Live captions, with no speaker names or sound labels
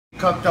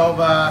cooked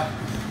over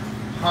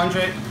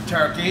 100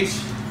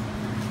 turkeys.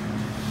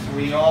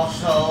 We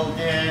also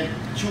did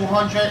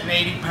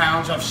 280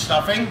 pounds of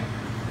stuffing.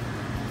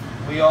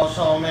 We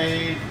also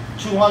made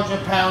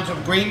 200 pounds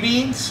of green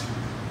beans.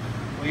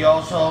 We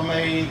also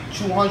made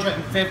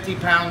 250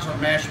 pounds of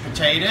mashed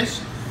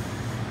potatoes,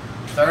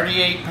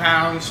 38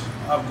 pounds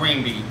of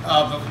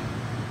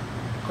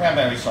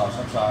cranberry sauce,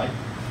 I'm sorry.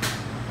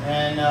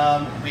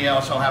 And we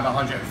also have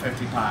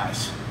 150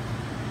 pies.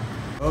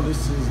 Well,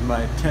 this is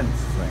my 10th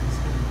Thanksgiving.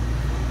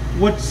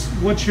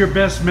 What's your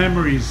best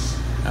memories?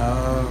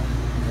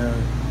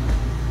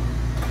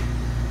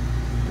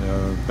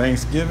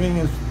 Thanksgiving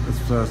is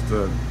just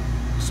the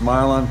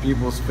smile on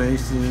people's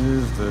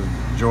faces, the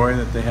joy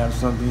that they have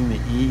something to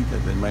eat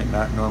that they might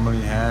not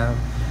normally have.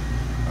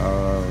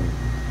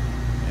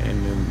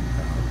 And then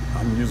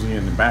I'm usually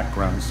in the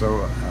background,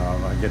 so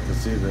I get to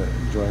see the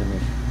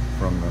enjoyment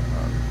from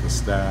the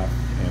staff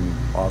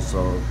and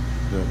also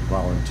the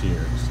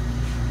volunteers.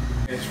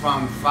 It's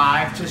from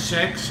 5 to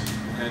 6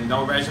 and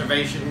no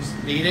reservations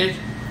needed.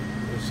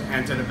 Just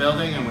enter the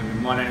building and we'd be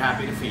more than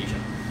happy to feed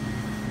you.